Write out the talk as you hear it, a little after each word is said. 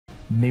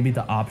maybe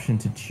the option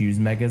to choose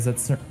megas at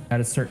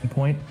a certain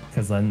point,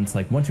 because then it's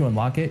like once you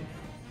unlock it,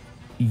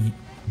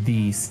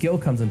 the skill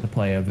comes into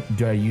play of,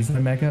 do I use my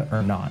mega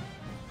or not?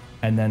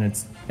 And then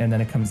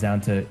it comes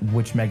down to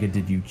which mega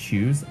did you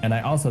choose. And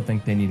I also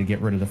think they need to get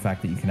rid of the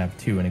fact that you can have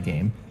 2 in a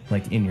game,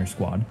 like in your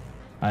squad.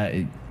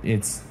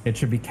 It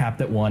should be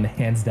capped at 1,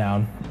 hands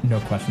down, no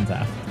questions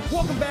asked.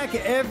 Welcome back,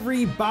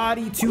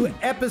 everybody, to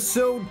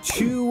episode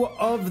 2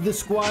 of the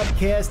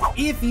SquadCast.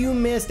 If you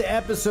missed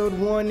episode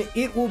 1,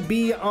 it will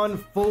be on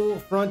Full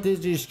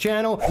Frontage's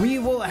channel. We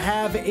will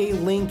have a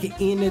link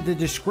in the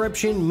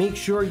description. Make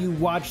sure you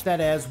watch that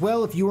as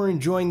well if you are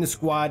enjoying the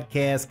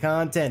SquadCast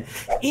content.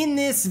 In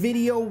this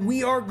video,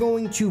 we are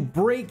going to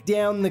break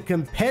down the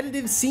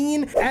competitive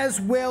scene as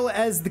well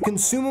as the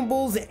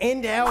consumables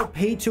and how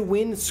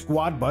pay-to-win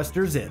Squad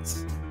Busters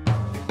is.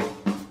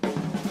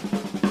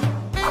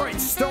 Alright,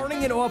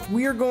 starting it off,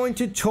 we are going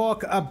to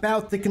talk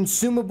about the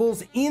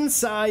consumables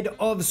inside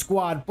of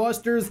Squad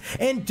Busters,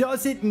 and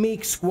does it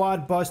make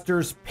Squad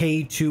Busters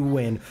pay to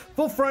win?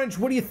 Full Frontage,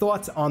 what are your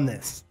thoughts on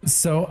this?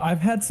 So I've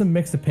had some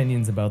mixed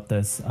opinions about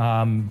this,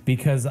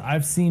 because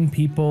I've seen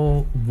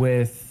people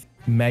with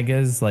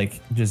megas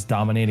like just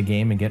dominate a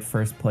game and get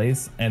first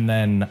place, and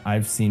then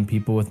I've seen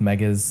people with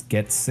megas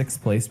get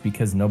 6th place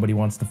because nobody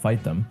wants to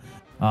fight them.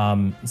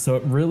 So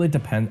it really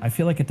depends. I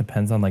feel like it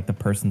depends on like the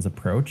person's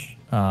approach.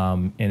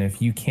 And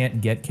if you can't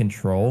get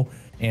control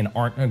and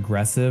aren't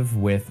aggressive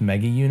with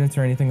mega units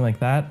or anything like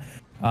that,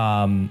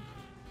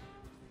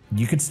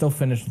 you could still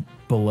finish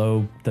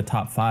below the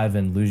top 5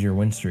 and lose your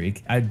win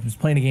streak. I was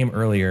playing a game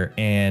earlier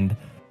and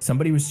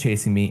somebody was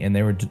chasing me and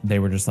they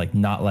were just like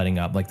not letting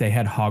up. Like they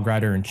had Hog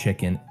Rider and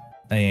Chicken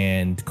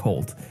and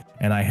Colt,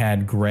 and I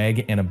had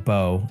Greg and a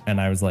bow, and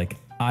I was like,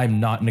 I'm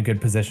not in a good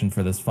position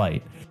for this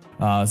fight.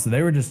 So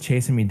they were just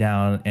chasing me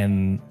down,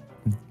 and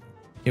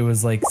it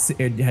was like,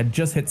 it had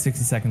just hit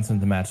 60 seconds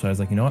into the match. So I was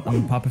like, you know what, I'm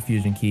gonna pop a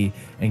fusion key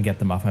and get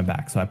them off my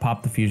back. So I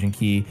popped the fusion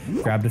key,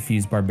 grabbed a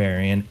fused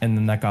barbarian, and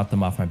then that got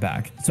them off my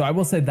back. So I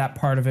will say that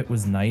part of it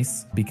was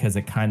nice because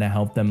it kind of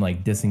helped them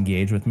like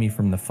disengage with me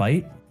from the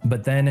fight.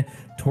 But then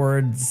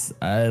towards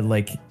there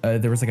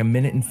was like a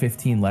minute and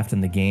 15 left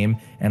in the game,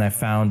 and I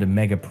found a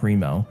Mega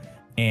Primo,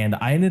 and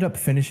I ended up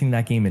finishing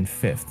that game in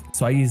 5th.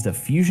 So I used a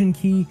fusion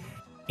key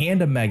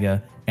and a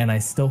mega, and I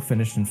still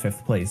finished in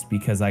 5th place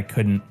because I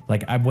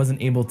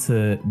wasn't able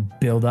to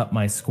build up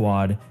my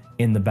squad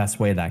in the best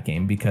way that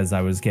game because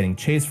I was getting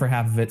chased for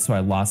half of it, so I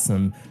lost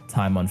some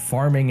time on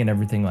farming and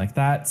everything like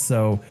that.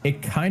 So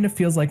it kind of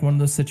feels like one of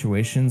those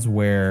situations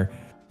where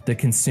the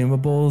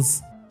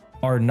consumables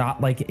are not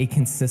like a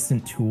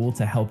consistent tool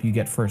to help you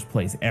get first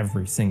place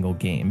every single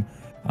game.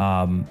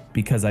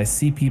 Because I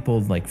see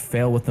people like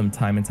fail with them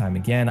time and time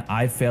again.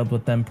 I've failed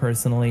with them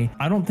personally.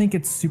 I don't think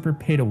it's super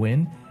pay to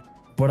win,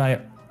 but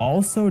I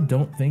also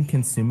don't think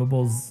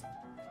consumables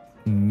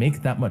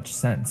make that much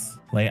sense.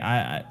 Like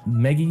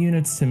mega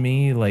units to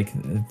me, like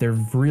they're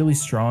really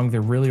strong,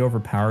 they're really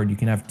overpowered. You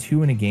can have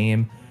 2 in a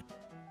game.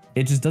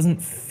 It just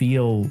doesn't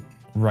feel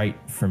right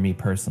for me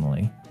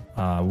personally.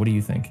 What do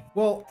you think?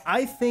 Well,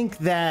 I think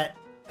that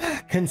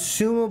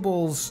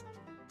consumables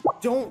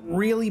don't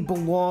really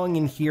belong,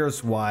 and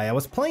here's why. I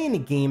was playing a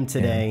game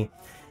today,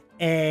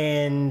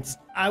 and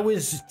I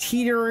was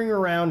teetering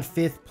around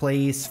 5th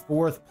place,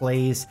 4th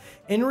place,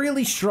 and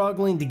really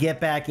struggling to get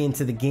back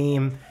into the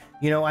game.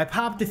 You know, I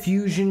popped a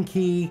fusion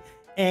key,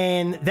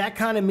 and that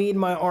kind of made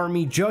my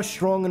army just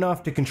strong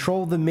enough to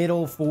control the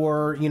middle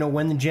for, you know,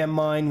 when the gem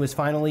mine was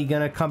finally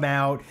going to come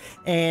out.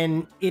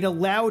 And it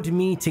allowed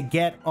me to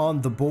get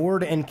on the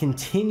board and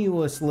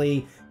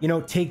continuously, you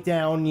know, take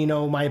down, you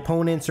know, my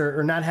opponents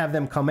or not have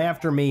them come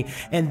after me.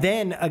 And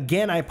then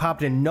again, I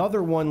popped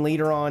another one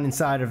later on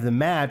inside of the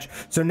match.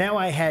 So now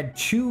I had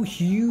 2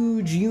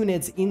 huge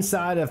units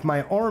inside of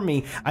my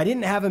army. I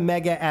didn't have a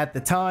mega at the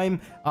time.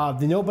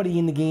 Nobody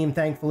in the game,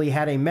 thankfully,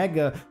 had a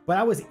mega, but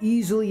I was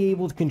easily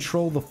able to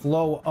control the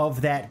flow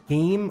of that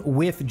game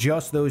with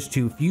just those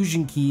 2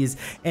 fusion keys.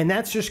 And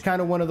that's just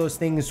kind of one of those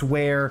things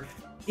where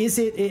is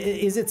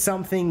it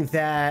something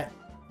that,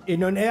 you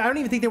know, I don't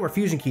even think they were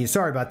fusion keys.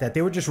 Sorry about that.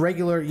 They were just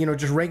regular, you know,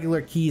 just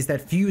regular keys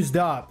that fused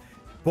up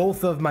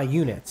both of my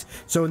units.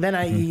 So then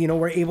I, you know,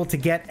 were able to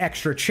get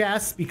extra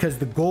chests because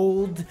the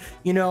gold,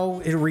 you know,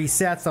 it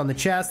resets on the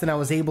chest, and I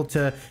was able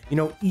to, you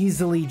know,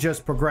 easily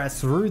just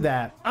progress through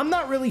that. I'm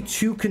not really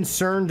too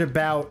concerned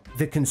about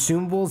the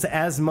consumables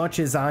as much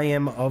as I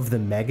am of the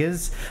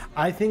megas.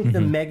 I think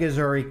the megas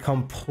are a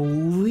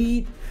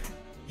complete,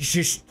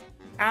 just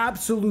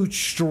absolute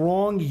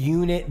strong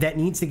unit that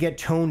needs to get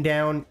toned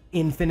down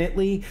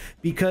infinitely,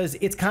 because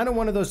it's kind of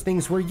one of those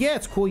things where, yeah,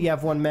 it's cool you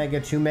have 1 mega,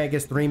 2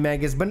 megas, 3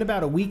 megas, but in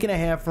about a week and a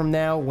half from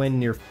now,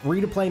 when your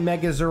free-to-play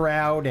megas are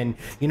out and,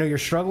 you know, you're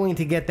struggling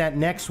to get that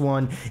next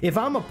one, if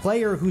I'm a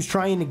player who's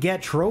trying to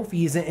get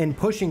trophies and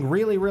pushing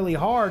really, really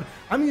hard,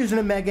 I'm using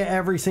a mega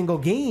every single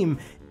game,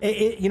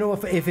 you know,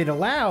 if it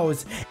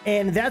allows,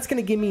 and that's going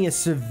to give me a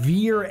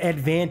severe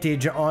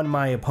advantage on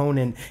my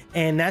opponent.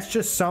 And that's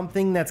just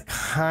something that's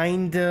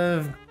kind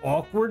of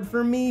awkward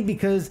for me,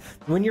 because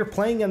when you're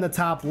playing on the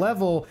top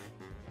level,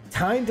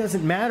 time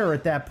doesn't matter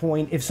at that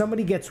point. If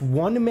somebody gets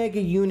one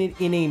mega unit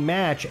in a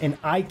match and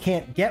I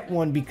can't get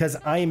one because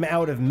I'm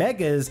out of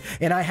megas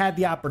and I had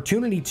the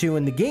opportunity to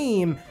in the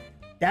game,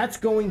 that's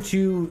going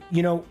to,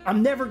 you know,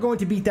 I'm never going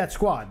to beat that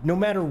squad. No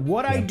matter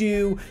what I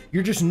do,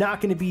 you're just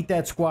not going to beat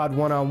that squad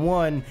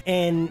one-on-one.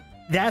 And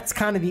that's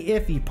kind of the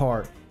iffy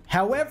part.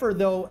 However,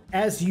 though,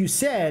 as you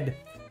said,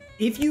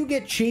 if you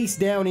get chased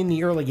down in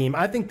the early game,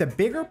 I think the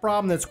bigger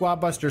problem that Squad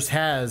Busters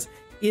has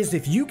is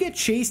if you get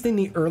chased in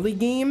the early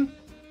game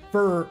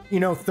for, you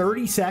know,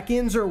 30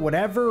 seconds or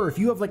whatever, or if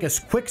you have like a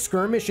quick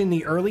skirmish in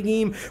the early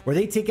game where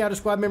they take out a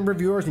squad member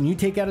of yours and you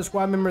take out a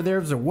squad member of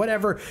theirs or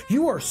whatever,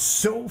 you are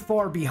so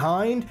far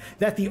behind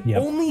that the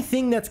only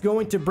thing that's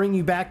going to bring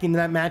you back into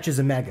that match is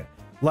a mega.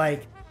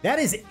 Like, that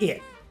is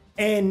it.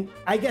 And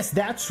I guess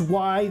that's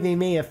why they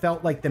may have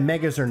felt like the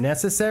megas are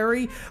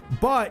necessary,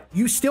 but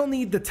you still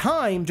need the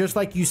time. Just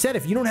like you said,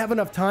 if you don't have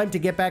enough time to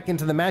get back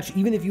into the match,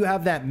 even if you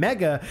have that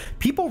mega,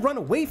 people run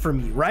away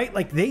from you, right?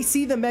 Like, they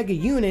see the mega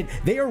unit,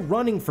 they are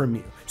running from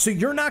you. So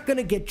you're not going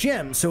to get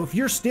gems. So if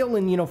you're still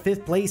in, you know,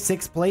 5th place,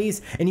 6th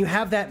place, and you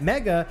have that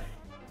mega,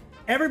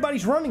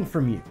 everybody's running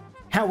from you.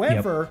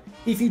 However,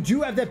 if you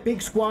do have that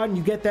big squad and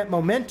you get that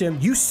momentum,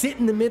 you sit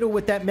in the middle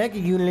with that mega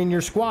unit in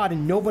your squad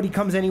and nobody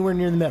comes anywhere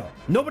near the middle.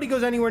 Nobody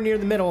goes anywhere near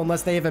the middle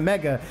unless they have a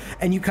mega,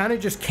 and you kind of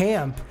just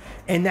camp.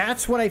 And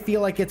that's what I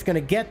feel like it's going to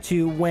get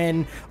to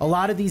when a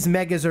lot of these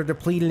megas are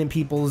depleted in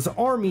people's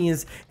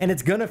armies, and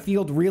it's going to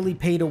feel really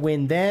pay to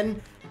win then.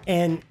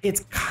 And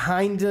it's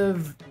kind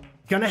of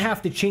going to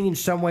have to change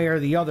some way or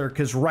the other,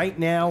 because right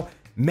now,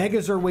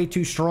 megas are way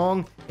too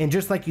strong. And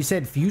just like you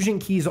said, fusion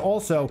keys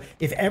also,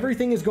 if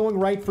everything is going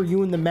right for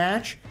you in the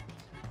match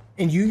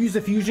and you use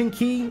a fusion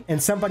key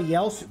and somebody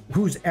else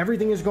whose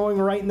everything is going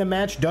right in the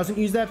match doesn't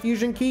use that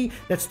fusion key,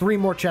 that's 3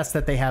 more chests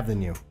that they have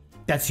than you.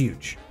 That's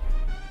huge.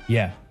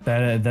 Yeah,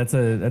 that's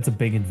a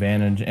big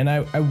advantage. And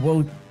I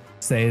will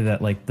say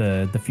that, like,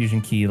 the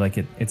fusion key, like,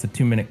 it's a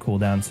 2-minute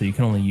cooldown, so you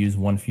can only use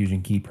 1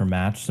 fusion key per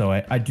match. So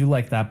I do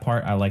like that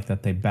part. I like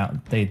that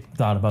they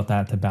thought about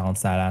that to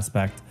balance that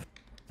aspect.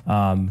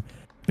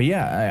 But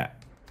yeah,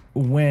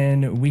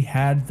 when we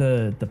had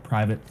the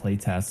private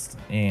playtest,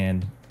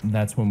 and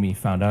that's when we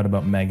found out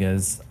about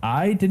megas,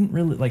 I didn't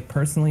really, like,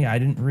 personally, I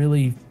didn't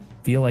really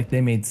feel like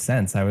they made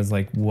sense. I was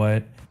like,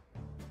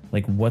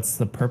 what's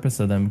the purpose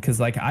of them? Because,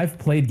 like, I've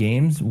played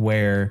games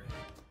where,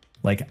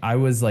 like, I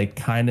was like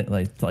kind of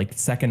like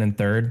 2nd and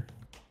 3rd,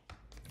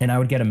 and I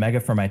would get a mega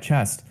for my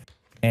chest.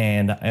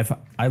 And if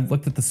I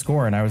looked at the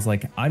score and I was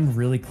like, I'm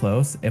really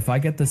close. If I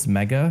get this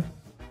mega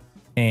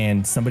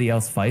and somebody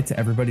else fights,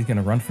 everybody's going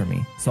to run for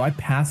me. So I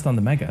passed on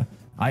the mega.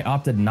 I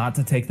opted not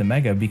to take the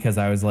mega because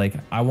I was like,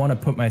 I want to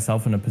put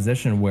myself in a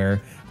position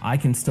where I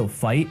can still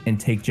fight and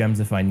take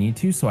gems if I need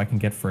to, so I can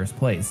get 1st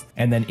place.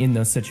 And then in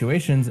those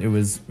situations, it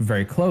was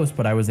very close,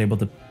 but I was able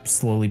to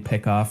slowly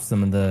pick off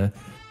some of the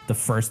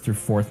 1st through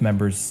 4th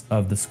members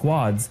of the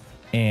squads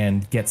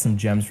and get some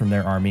gems from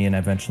their army and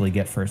eventually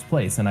get 1st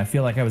place. And I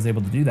feel like I was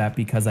able to do that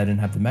because I didn't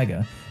have the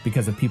mega.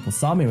 Because if people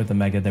saw me with the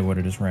mega, they would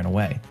have just ran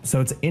away.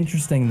 So it's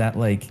interesting that,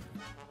 like,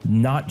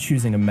 not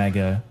choosing a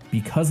mega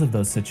because of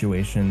those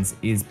situations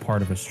is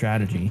part of a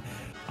strategy.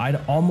 I'd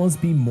almost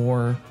be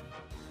more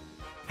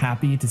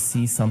happy to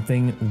see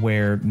something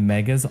where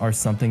megas are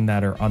something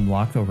that are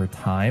unlocked over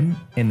time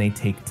and they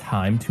take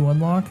time to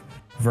unlock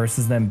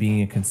versus them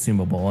being a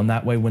consumable. And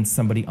that way, when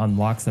somebody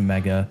unlocks a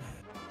mega,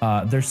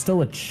 there's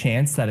still a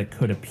chance that it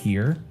could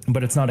appear,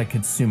 but it's not a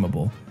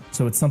consumable.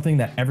 So it's something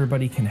that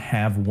everybody can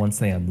have once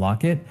they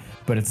unlock it,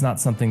 but it's not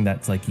something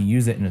that's like you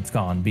use it and it's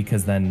gone,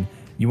 because then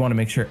you want to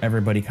make sure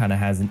everybody kind of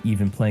has an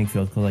even playing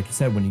field. Because like you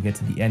said, when you get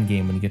to the end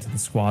game, when you get to the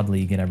squad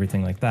league and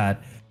everything like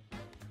that,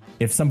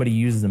 if somebody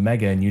uses a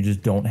mega and you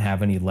just don't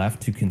have any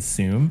left to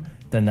consume,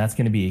 then that's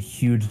going to be a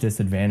huge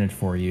disadvantage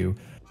for you.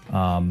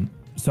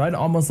 So I'd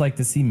almost like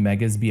to see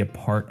megas be a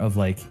part of,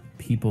 like,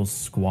 people's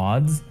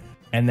squads.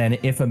 And then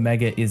if a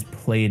mega is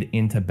played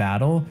into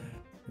battle,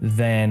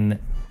 then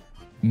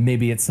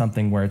maybe it's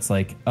something where it's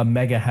like a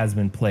mega has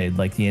been played.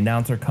 Like, the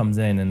announcer comes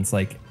in and it's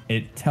like,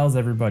 it tells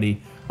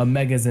everybody a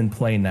mega's in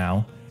play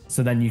now.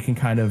 So then you can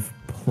kind of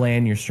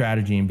plan your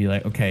strategy and be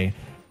like, okay,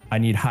 I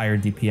need higher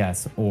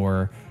DPS,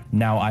 or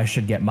now I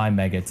should get my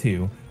mega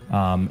too.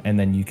 And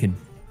then you could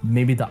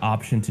maybe the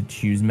option to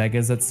choose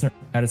megas at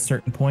a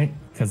certain point,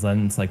 because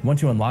then it's like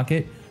once you unlock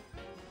it,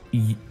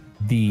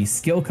 the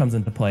skill comes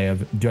into play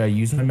of, do I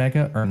use my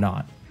mega or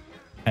not?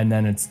 And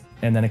then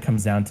it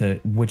comes down to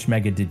which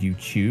mega did you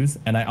choose.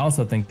 And I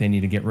also think they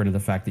need to get rid of the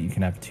fact that you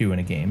can have 2 in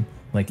a game,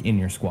 like in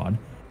your squad.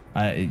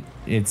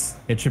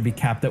 It should be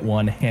capped at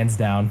 1, hands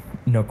down,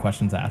 no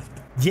questions asked.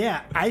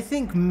 Yeah, I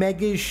think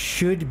megas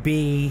should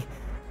be,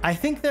 I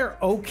think they're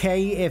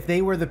okay if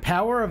they were the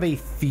power of a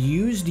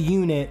fused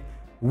unit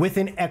with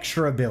an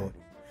extra ability.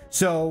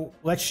 So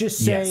let's just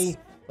say,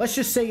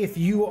 if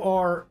you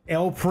are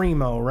El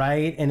Primo,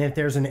 right? And if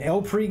there's an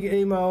El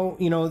Primo,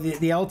 you know,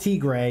 the LT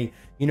Gray,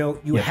 you know,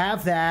 you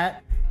have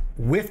that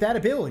with that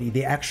ability,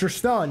 the extra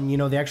stun, you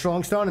know, the extra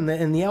long stun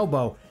and the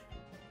elbow.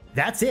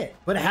 That's it.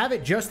 But have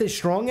it just as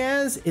strong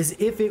as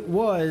if it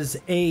was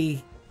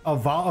a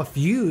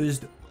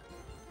fused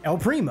El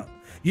Primo.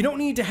 You don't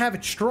need to have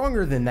it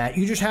stronger than that.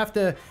 You just have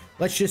to,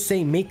 let's just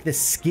say, make the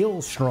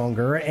skill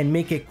stronger and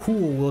make it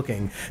cool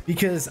looking.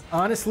 Because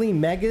honestly,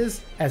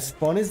 Megas, as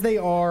fun as they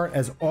are,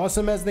 as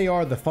awesome as they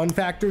are, the fun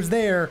factor's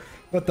there,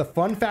 but the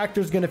fun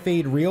factor's gonna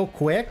fade real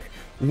quick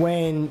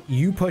when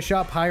you push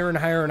up higher and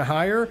higher and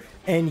higher,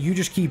 and you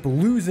just keep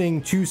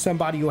losing to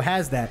somebody who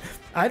has that.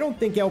 I don't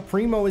think El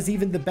Primo is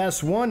even the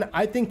best one.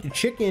 I think the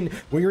chicken,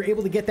 where you're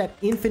able to get that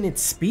infinite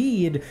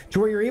speed to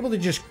where you're able to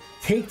just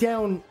take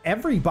down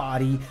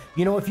everybody.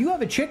 You know, if you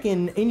have a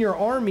chicken in your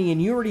army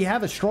and you already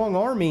have a strong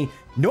army,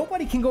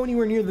 nobody can go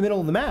anywhere near the middle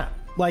of the map.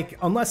 Like,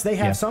 unless they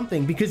have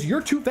something, because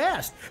you're too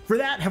fast for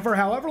that. For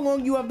however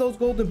long you have those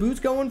golden boots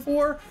going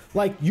for,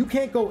 like, you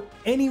can't go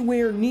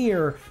anywhere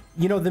near,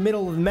 you know, the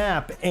middle of the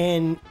map.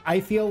 And I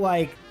feel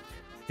like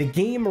the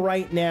game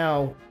right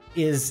now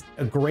is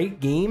a great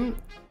game.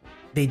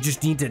 They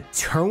just need to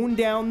tone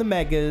down the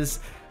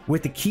megas.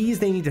 With the keys,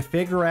 they need to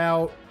figure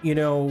out, you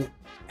know,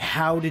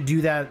 how to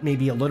do that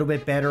maybe a little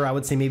bit better. I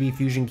would say maybe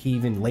fusion key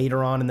even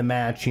later on in the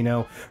match, you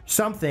know,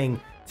 something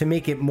to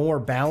make it more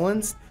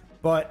balanced.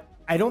 But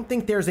I don't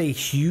think there's a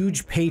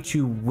huge pay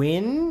to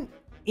win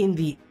in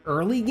the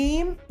early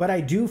game, but I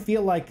do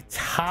feel like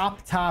top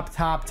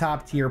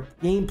tier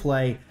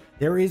gameplay,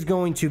 there is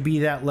going to be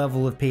that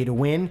level of pay to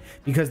win,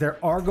 because there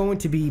are going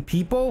to be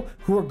people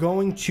who are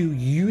going to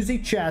use a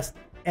chest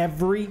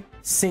every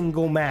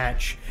single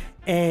match.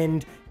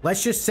 And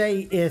let's just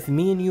say if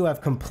me and you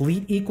have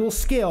complete equal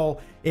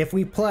skill, if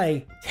we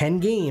play 10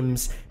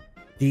 games,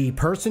 the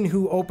person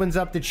who opens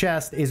up the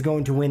chest is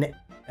going to win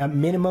a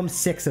minimum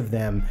 6 of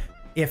them,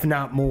 if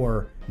not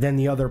more, than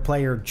the other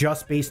player,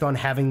 just based on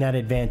having that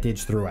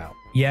advantage throughout.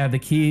 Yeah, the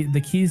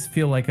keys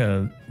feel like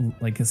a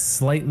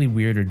slightly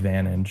weird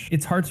advantage.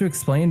 It's hard to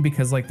explain,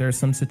 because like there are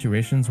some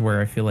situations where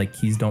I feel like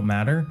keys don't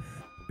matter,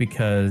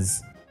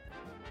 because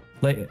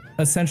like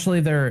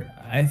essentially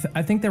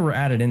I think they were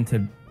added in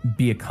to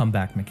be a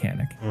comeback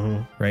mechanic,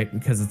 right?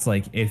 Because it's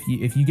like if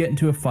you get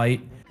into a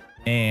fight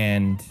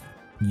and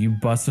you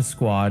bust a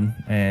squad,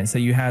 and so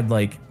you had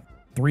like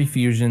 3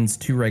 fusions,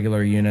 2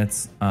 regular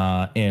units,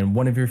 and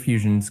one of your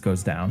fusions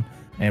goes down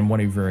and one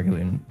of your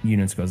regular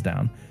units goes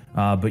down,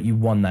 but you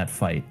won that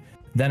fight.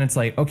 Then it's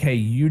like, okay,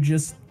 you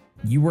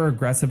were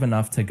aggressive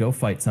enough to go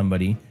fight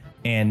somebody,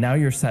 and now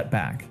you're set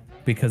back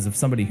because of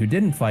somebody who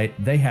didn't fight.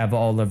 They have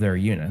all of their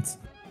units,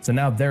 so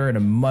now they're at a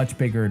much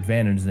bigger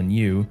advantage than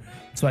you.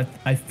 So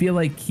I feel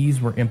like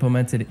keys were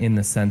implemented in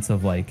the sense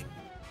of like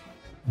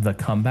the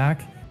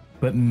comeback,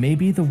 but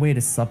maybe the way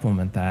to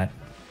supplement that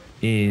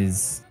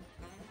is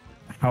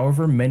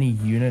however many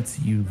units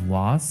you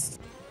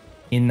lost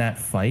in that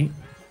fight,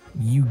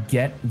 you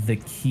get the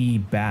key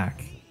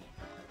back.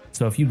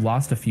 So if you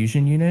lost a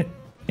fusion unit,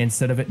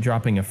 instead of it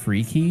dropping a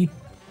free key,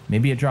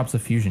 maybe it drops a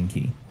fusion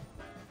key.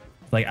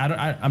 Like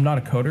I'm not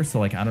a coder, so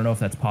like I don't know if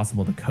that's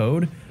possible to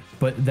code,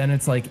 but then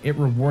it's like it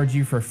rewards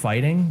you for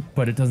fighting,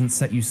 but it doesn't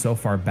set you so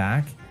far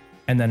back.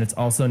 And then it's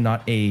also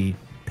not a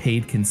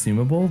paid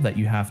consumable that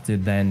you have to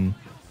then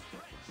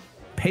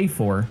pay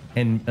for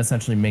and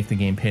essentially make the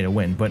game pay to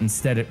win, but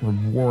instead it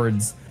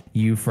rewards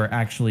you for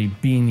actually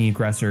being the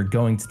aggressor,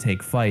 going to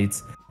take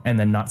fights, and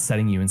then not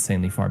setting you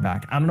insanely far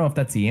back. I don't know if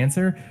that's the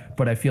answer,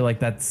 but I feel like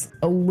that's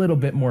a little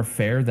bit more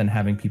fair than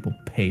having people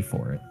pay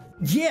for it.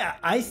 Yeah,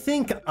 I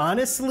think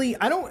honestly,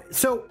 I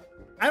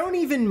don't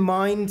even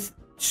mind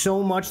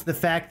so much the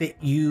fact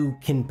that you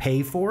can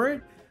pay for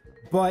it,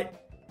 but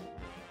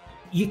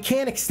you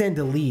can't extend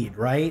a lead,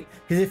 right?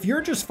 Because if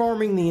you're just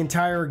farming the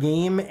entire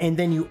game and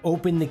then you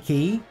open the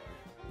key,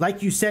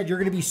 like you said, you're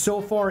going to be so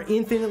far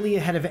infinitely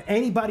ahead of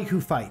anybody who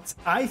fights.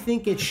 I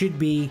think it should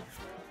be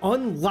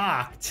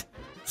unlocked.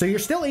 So you're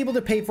still able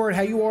to pay for it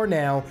how you are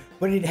now,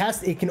 but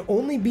it can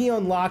only be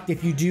unlocked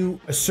if you do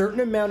a certain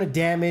amount of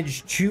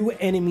damage to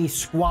enemy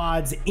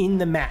squads in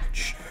the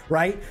match,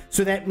 right?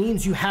 So that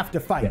means you have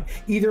to fight. Yeah.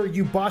 Either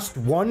you bust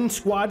one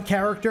squad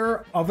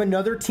character of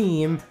another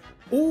team,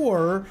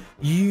 or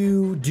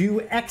you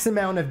do X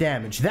amount of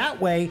damage. That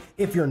way,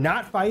 if you're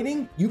not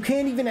fighting, you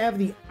can't even have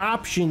the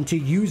option to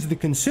use the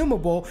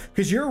consumable,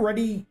 because you're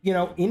already, you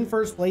know, in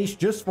first place,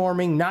 just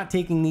farming, not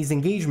taking these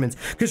engagements.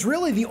 Because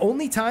really, the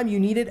only time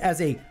you need it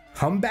as a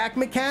comeback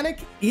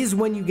mechanic is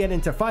when you get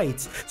into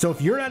fights. So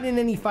if you're not in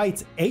any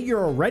fights, A,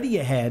 you're already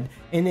ahead,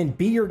 and then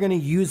B, you're gonna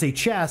use a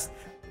chest.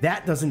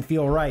 That doesn't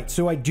feel right.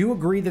 So I do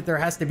agree that there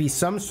has to be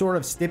some sort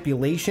of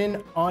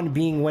stipulation on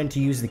being when to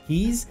use the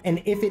keys.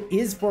 And if it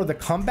is for the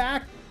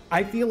comeback,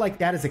 I feel like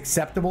that is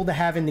acceptable to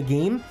have in the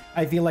game.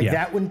 I feel like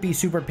that wouldn't be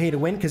super pay to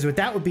win, because what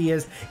that would be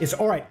is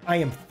all right, I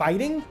am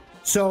fighting,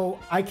 so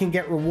I can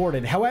get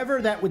rewarded.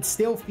 However, that would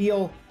still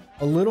feel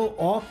a little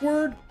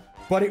awkward,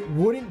 but it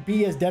wouldn't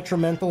be as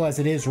detrimental as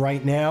it is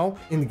right now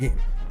in the game.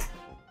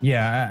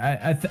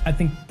 Yeah, I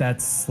think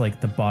that's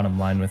like the bottom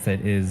line with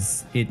it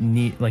is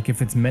like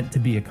if it's meant to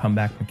be a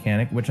comeback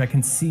mechanic, which I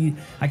can see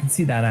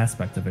that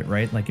aspect of it,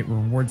 right? Like it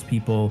rewards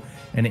people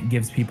and it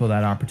gives people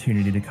that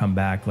opportunity to come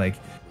back. Like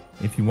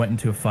if you went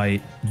into a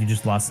fight, you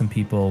just lost some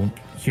people,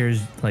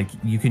 here's like,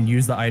 you can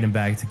use the item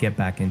bag to get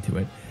back into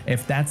it.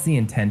 If that's the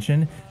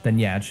intention, then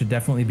yeah, it should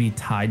definitely be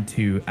tied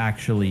to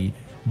actually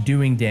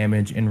doing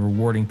damage and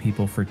rewarding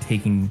people for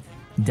taking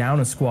down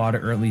a squad,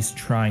 or at least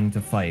trying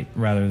to fight,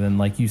 rather than,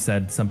 like you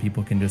said, some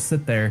people can just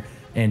sit there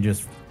and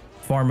just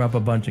farm up a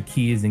bunch of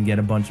keys and get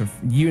a bunch of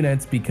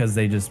units because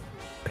they just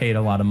paid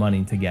a lot of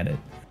money to get it.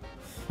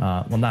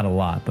 Well, not a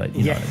lot, but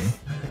you know what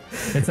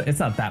I mean. It's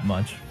not that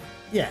much.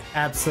 Yeah,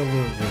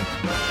 absolutely.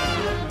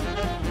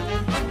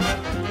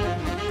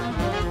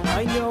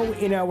 I know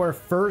in our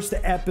first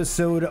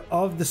episode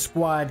of the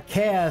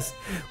SquadCast,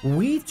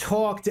 we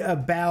talked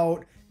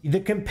about the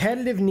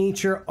competitive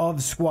nature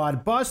of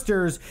Squad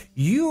Busters.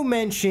 You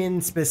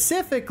mentioned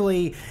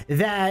specifically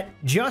that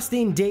just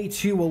in day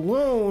 2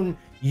 alone,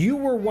 you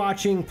were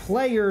watching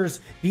players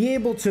be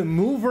able to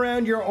move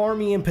around your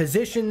army and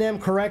position them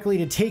correctly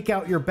to take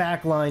out your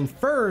backline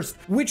first,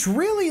 which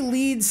really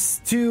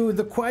leads to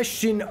the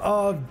question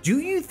of, do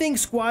you think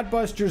Squad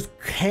Busters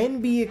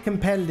can be a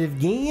competitive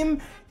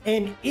game?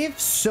 And if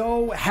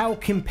so, how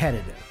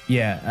competitive?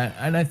 Yeah,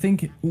 and I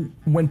think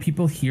when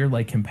people hear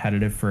like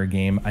competitive for a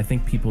game, I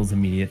think people's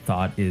immediate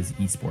thought is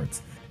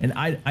esports. And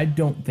I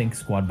don't think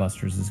Squad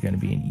Busters is going to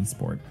be an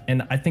esport.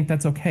 And I think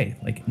that's okay.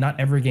 Like, not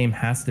every game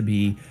has to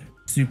be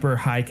super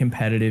high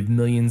competitive,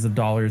 millions of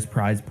dollars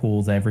prize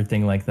pools,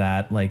 everything like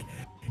that. Like,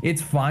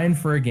 it's fine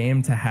for a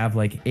game to have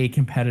like a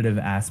competitive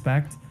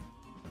aspect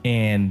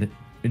and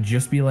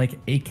just be like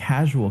a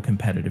casual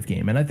competitive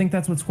game. And I think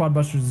that's what Squad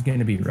Busters is going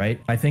to be,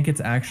 right? I think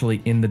it's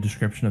actually in the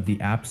description of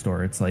the App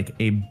Store. It's like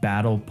a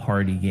battle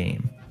party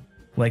game.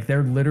 Like,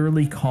 they're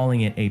literally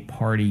calling it a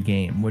party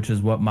game, which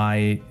is what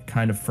my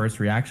kind of first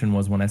reaction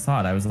was when I saw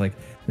it. I was like,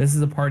 this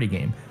is a party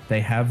game.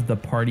 They have the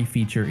party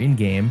feature in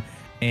game.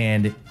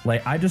 And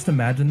like, I just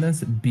imagine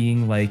this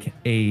being like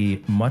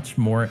a much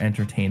more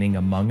entertaining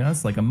Among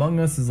Us. Like, Among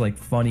Us is like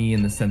funny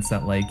in the sense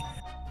that, like,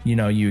 you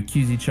know, you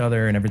accuse each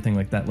other and everything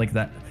like that.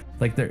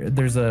 Like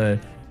there's a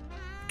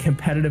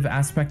competitive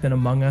aspect in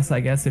Among Us,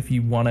 I guess, if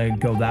you want to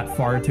go that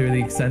far, to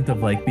the extent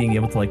of like being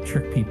able to like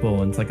trick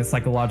people, and it's like a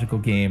psychological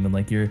game, and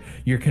like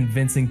you're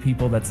convincing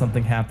people that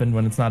something happened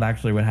when it's not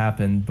actually what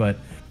happened. But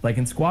like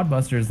in Squad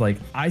Busters, like,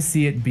 I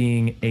see it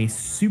being a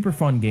super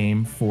fun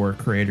game for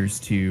creators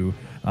to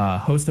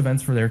host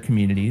events for their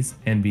communities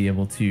and be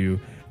able to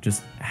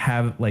just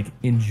have like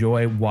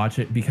watch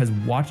it, because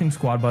watching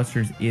Squad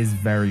Busters is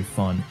very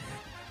fun.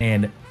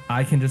 And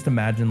I can just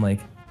imagine like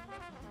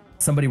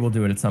somebody will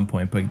do it at some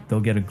point, but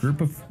they'll get a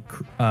group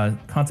of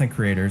content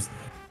creators,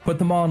 put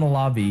them all in a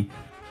lobby,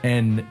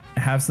 and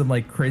have some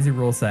like crazy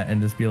rule set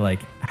and just be like,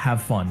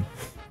 have fun.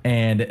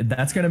 And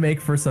that's going to make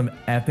for some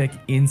epic,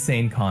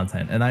 insane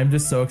content. And I'm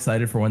just so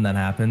excited for when that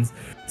happens.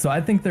 So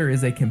I think there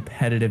is a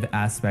competitive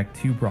aspect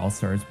to Brawl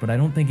Stars, but I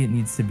don't think it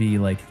needs to be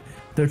like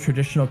the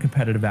traditional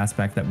competitive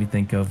aspect that we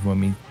think of when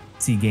we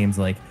see games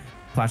like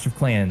Clash of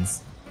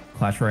Clans,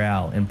 Clash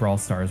Royale, and Brawl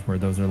Stars, where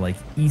those are like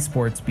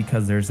esports,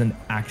 because there's an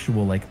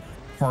actual like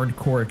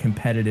hardcore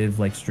competitive,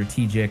 like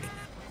strategic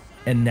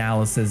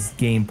analysis,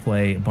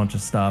 gameplay, a bunch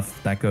of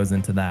stuff that goes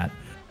into that.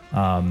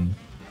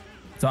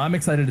 So I'm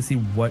excited to see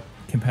what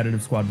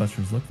competitive Squad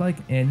Busters look like.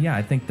 And yeah,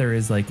 I think there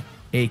is like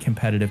a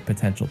competitive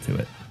potential to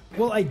it.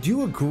 Well, I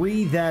do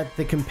agree that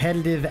the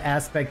competitive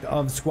aspect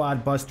of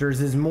Squad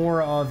Busters is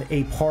more of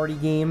a party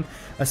game,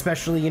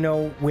 especially, you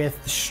know,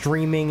 with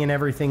streaming and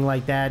everything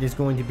like that is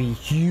going to be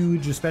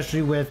huge,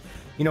 especially with,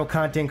 you know,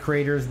 content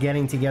creators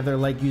getting together,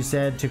 like you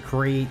said, to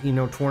create, you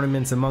know,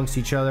 tournaments amongst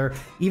each other,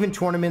 even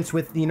tournaments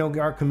with, you know,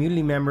 our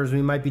community members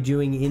we might be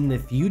doing in the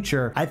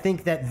future. I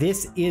think that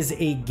this is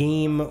a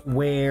game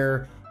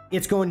where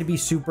it's going to be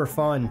super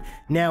fun.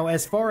 Now,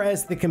 as far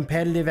as the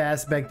competitive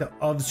aspect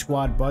of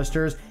Squad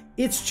Busters,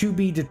 it's to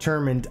be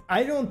determined.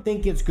 I don't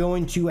think it's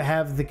going to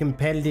have the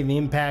competitive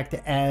impact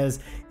as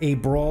a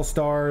Brawl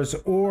Stars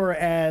or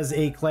as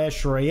a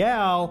Clash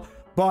Royale,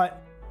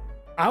 but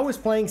I was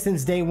playing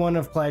since day 1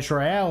 of Clash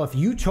Royale. If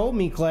you told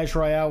me Clash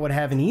Royale would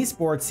have an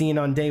esports scene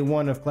on day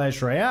 1 of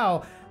Clash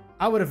Royale,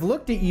 I would have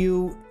looked at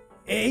you.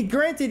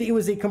 Granted, it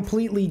was a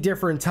completely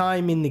different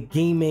time in the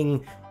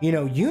gaming, you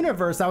know,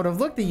 universe. I would have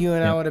looked at you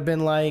and I would have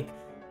been like,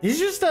 this is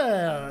just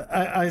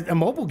a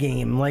mobile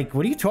game. Like,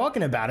 what are you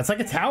talking about? It's like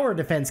a tower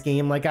defense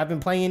game like I've been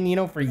playing, you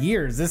know, for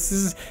years. This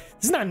is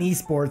not an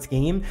esports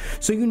game.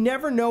 So you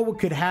never know what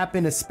could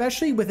happen,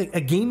 especially with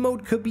a game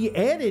mode could be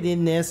added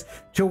in this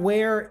to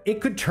where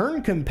it could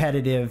turn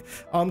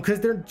competitive, because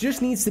there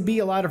just needs to be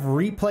a lot of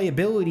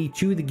replayability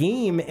to the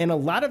game. And a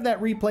lot of that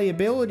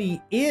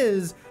replayability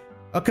is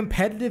a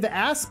competitive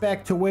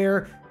aspect to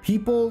where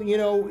people, you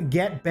know,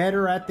 get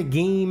better at the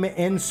game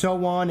and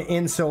so on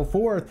and so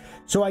forth.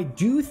 So I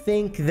do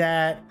think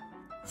that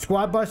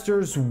Squad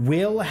Busters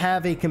will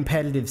have a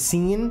competitive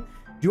scene.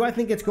 Do I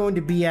think it's going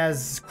to be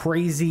as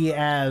crazy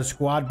as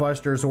Squad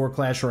Busters or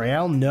Clash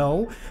Royale?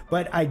 No,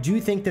 but I do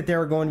think that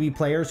there are going to be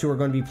players who are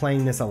going to be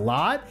playing this a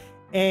lot.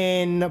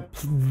 and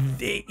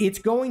it's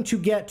going to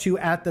get to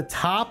at the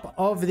top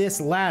of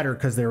this ladder,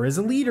 because there is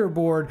a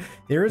leaderboard.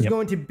 There is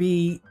going to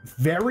be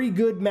very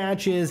good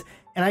matches.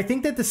 And I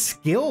think that the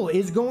skill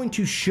is going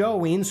to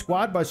show in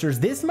Squad Busters.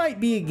 This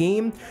might be a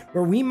game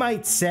where we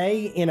might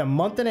say in a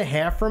month and a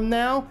half from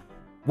now,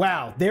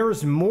 wow, there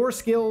is more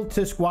skill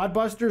to Squad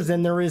Busters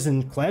than there is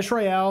in Clash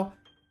Royale,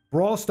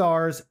 Brawl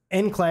Stars,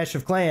 and Clash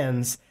of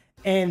Clans.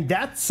 And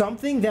that's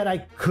something that I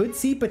could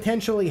see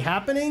potentially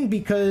happening,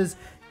 because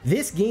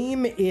this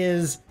game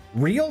is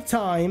real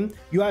time.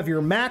 You have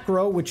your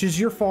macro, which is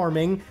your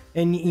farming,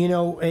 and you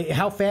know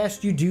how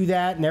fast you do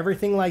that and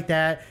everything like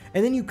that.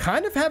 And then you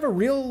kind of have a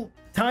real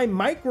time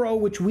micro,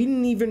 which we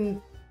didn't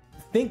even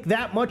think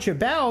that much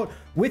about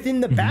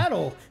within the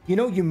battle. You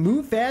know, you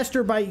move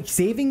faster by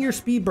saving your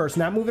speed burst,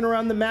 not moving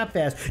around the map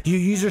fast. Do you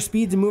use your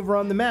speed to move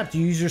around the map? Do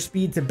you use your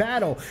speed to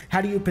battle?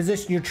 How do you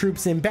position your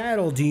troops in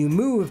battle? Do you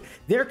move?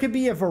 There could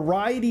be a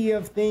variety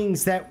of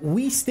things that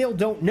we still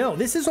don't know.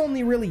 This is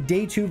only really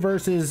day 2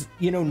 versus,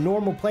 you know,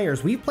 normal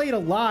players. We've played a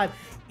lot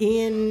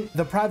in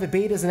the private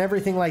betas and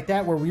everything like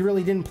that, where we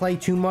really didn't play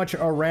too much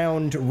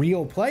around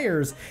real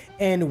players,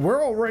 and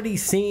we're already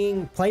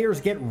seeing players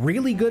get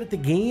really good at the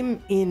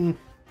game in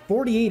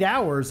 48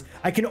 hours.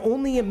 I can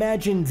only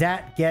imagine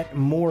that get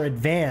more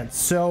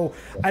advanced. So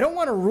I don't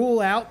want to rule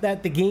out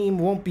that the game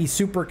won't be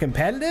super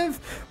competitive,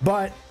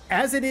 but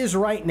as it is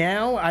right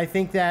now, I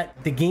think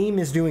that the game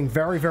is doing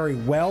very, very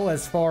well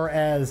as far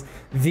as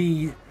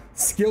the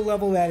skill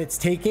level that it's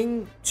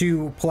taking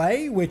to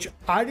play, which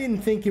I didn't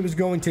think it was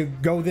going to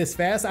go this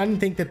fast. I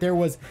didn't think that there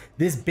was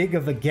this big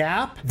of a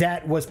gap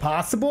that was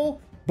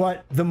possible,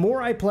 but the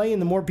more I play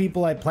and the more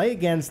people I play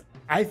against,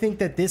 I think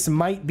that this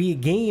might be a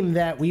game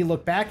that we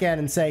look back at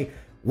and say,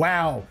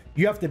 wow,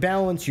 you have to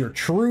balance your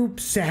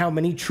troops, how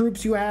many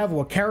troops you have,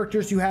 what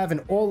characters you have,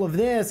 and all of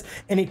this,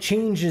 and it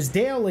changes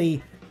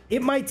daily.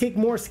 It might take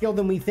more skill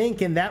than we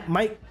think, and that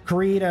might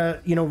create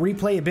a, you know,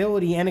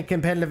 replayability and a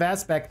competitive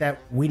aspect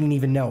that we didn't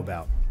even know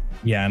about.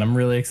 Yeah, and I'm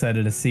really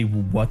excited to see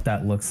what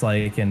that looks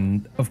like.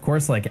 And of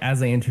course, like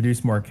as they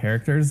introduce more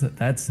characters,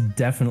 that's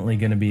definitely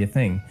going to be a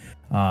thing,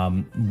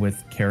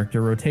 with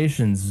character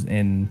rotations.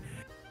 And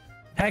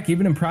heck,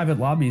 even in private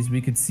lobbies,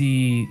 we could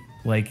see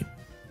like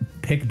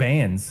pick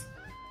bans.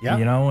 Yeah.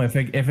 You know, if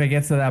it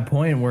gets to that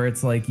point where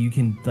it's like you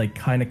can like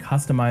kind of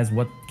customize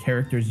what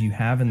characters you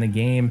have in the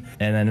game,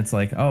 and then it's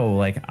like, oh,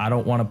 like I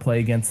don't want to play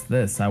against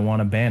this, I want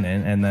to ban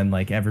it, and then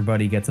like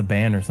everybody gets a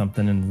ban or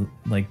something. And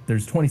like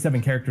there's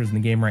 27 characters in the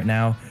game right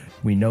now.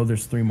 We know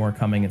there's 3 more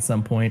coming at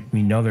some point.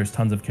 We know there's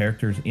tons of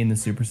characters in the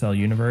Supercell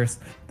universe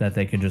that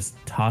they could just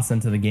toss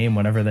into the game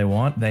whenever they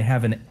want. They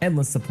have an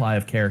endless supply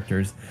of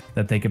characters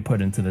that they could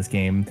put into this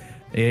game.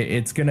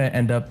 It's going to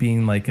end up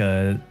being like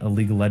a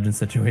League of Legends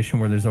situation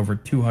where there's over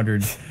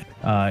 200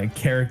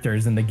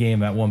 characters in the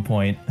game at one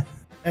point.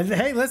 And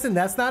hey, listen,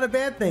 that's not a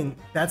bad thing.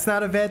 That's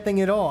not a bad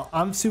thing at all.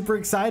 I'm super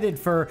excited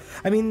for,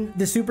 I mean,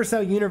 the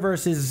Supercell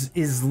universe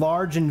is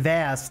large and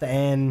vast,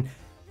 and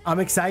I'm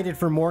excited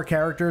for more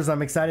characters.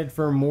 I'm excited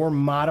for more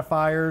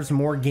modifiers,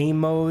 more game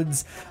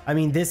modes. I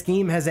mean, this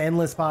game has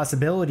endless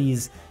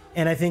possibilities,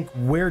 and I think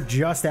we're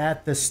just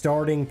at the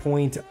starting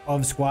point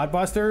of Squad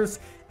Busters.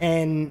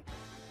 And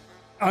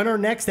on our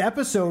next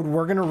episode,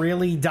 we're going to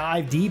really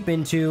dive deep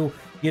into,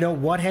 you know,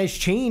 what has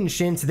changed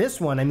since this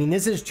one. I mean,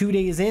 this is 2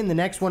 days in. The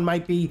next one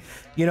might be,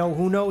 you know,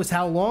 who knows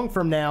how long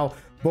from now,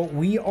 but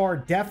we are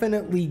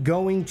definitely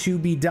going to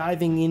be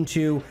diving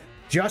into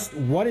just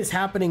what is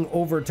happening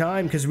over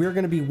time, because we're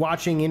going to be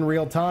watching in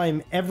real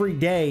time. Every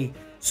day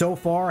so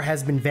far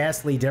has been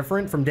vastly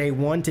different from day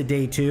 1 to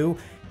day 2.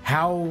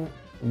 How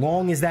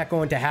long is that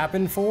going to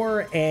happen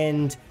for?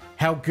 And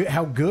how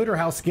good or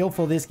how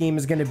skillful this game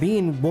is going to be.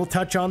 And we'll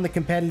touch on the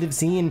competitive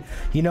scene,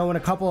 you know, in a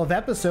couple of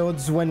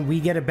episodes when we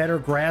get a better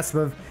grasp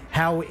of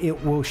how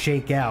it will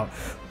shake out.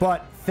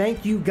 But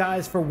thank you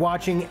guys for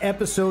watching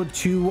episode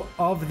 2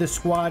 of the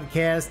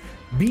SquadCast.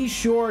 Be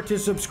sure to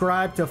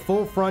subscribe to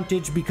Full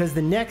Frontage, because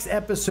the next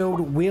episode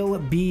will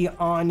be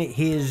on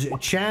his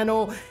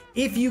channel.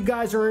 If you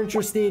guys are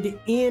interested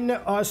in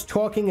us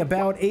talking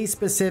about a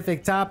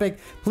specific topic,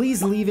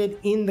 please leave it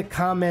in the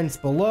comments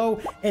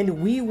below,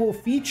 and we will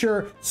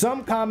feature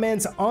some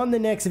comments on the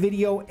next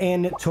video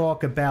and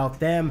talk about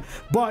them.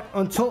 But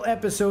until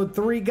episode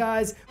 3,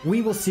 guys,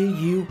 we will see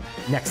you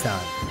next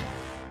time.